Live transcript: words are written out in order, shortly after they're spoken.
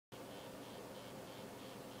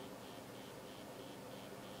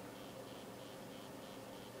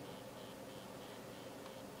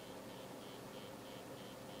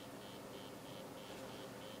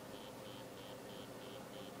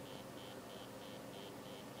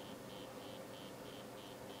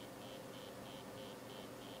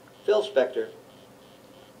Phil Spector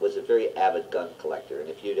was a very avid gun collector, and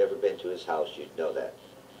if you'd ever been to his house, you'd know that.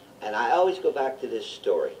 And I always go back to this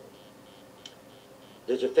story.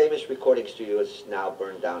 There's a famous recording studio that's now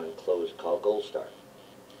burned down and closed called Gold Star.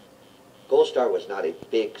 Gold Star was not a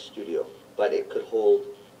big studio, but it could hold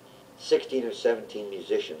 16 or 17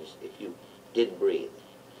 musicians if you didn't breathe.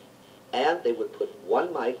 And they would put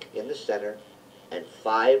one mic in the center and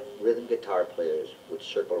 5 rhythm guitar players would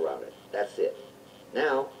circle around it. That's it.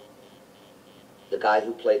 Now, the guy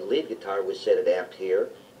who played lead guitar would sit at amp here,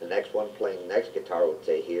 the next one playing the next guitar would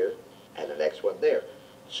say here, and the next one there.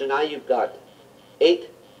 So now you've got 8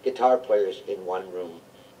 guitar players in one room,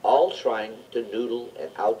 all trying to noodle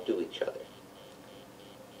and outdo each other.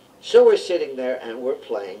 So we're sitting there and we're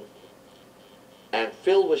playing, and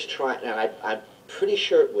Phil was trying, and I'm pretty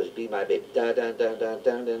sure it was Be My Baby. Dun dun dun dun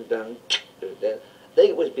dun dun dun. I think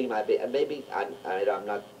it was Be My Baby. Maybe I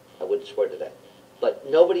wouldn't swear to that. But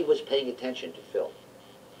nobody was paying attention to Phil.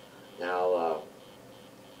 Now,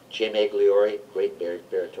 Jim Agliori, great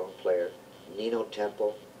baritone player. Nino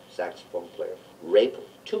Temple, saxophone player. Ray,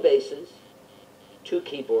 2 basses, 2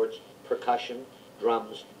 keyboards, percussion,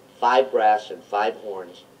 drums, 5 brass and 5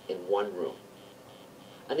 horns in one room.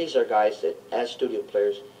 And these are guys that, as studio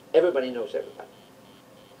players, everybody knows everybody.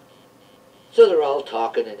 So they're all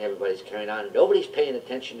talking and everybody's carrying on. And nobody's paying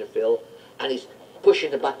attention to Phil, and he's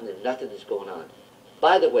pushing the button and nothing is going on.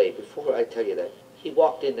 By the way, before I tell you that, he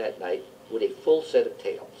walked in that night with a full set of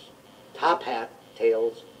tails. Top hat,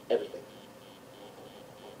 tails, everything.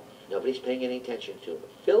 Nobody's paying any attention to him.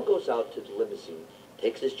 Phil goes out to the limousine,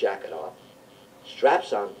 takes his jacket off,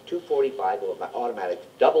 straps on 245 automatic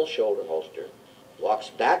double shoulder holster, walks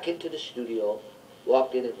back into the studio,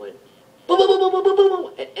 walked in and went boom, boom, boom, boom, boom, boom,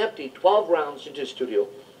 boom, and emptied 12 rounds into the studio,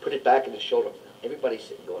 put it back in his shoulder. Everybody's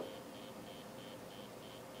sitting going.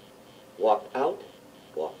 Walked out,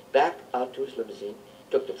 walked back out to his limousine,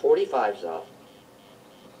 took the 45s off,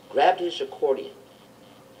 grabbed his accordion,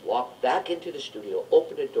 walked back into the studio,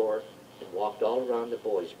 opened the door, and walked all around the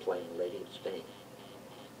boys playing Lady of Spain.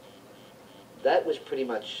 That was pretty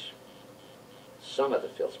much some of the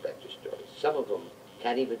Phil Spector stories. Some of them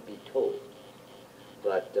can't even be told.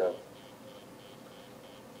 But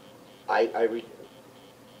I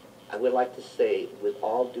would like to say, with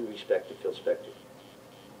all due respect to Phil Spector,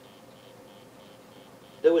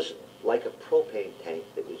 there was like a propane tank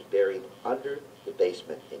that was buried under the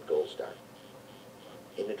basement in Gold Star,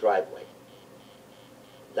 in the driveway.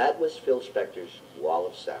 That was Phil Spector's wall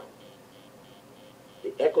of sound.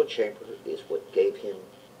 The echo chamber is what gave him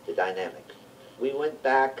the dynamic. We went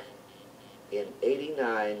back in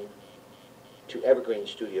 '89 to Evergreen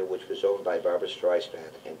Studio, which was owned by Barbra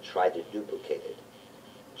Streisand, and tried to duplicate it.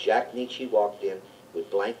 Jack Nietzsche walked in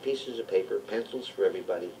with blank pieces of paper, pencils for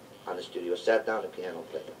everybody on the studio, sat down at the piano,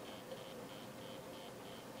 played it.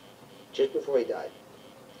 Just before he died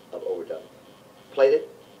of overdub. Played it,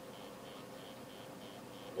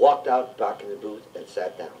 walked out back in the booth and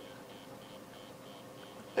sat down.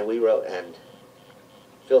 And we wrote, and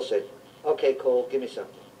Phil said, "Okay, Cole, give me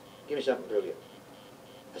something. Give me something brilliant."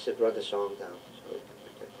 I said, "Run the song down." So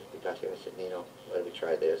we got here. I said, "Nino, why don't we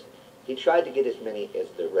try this?" He tried to get as many as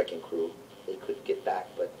the Wrecking Crew. They couldn't get back,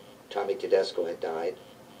 but Tommy Tedesco had died,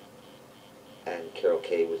 and Carol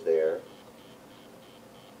Kay was there.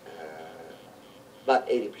 About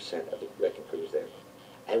 80% of the Wrecking Crew was there.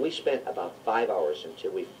 And we spent about 5 hours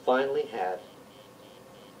until we finally had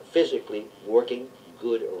a physically working,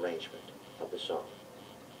 good arrangement of the song.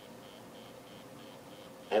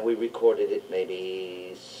 And we recorded it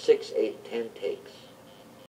maybe 6, 8, 10 takes.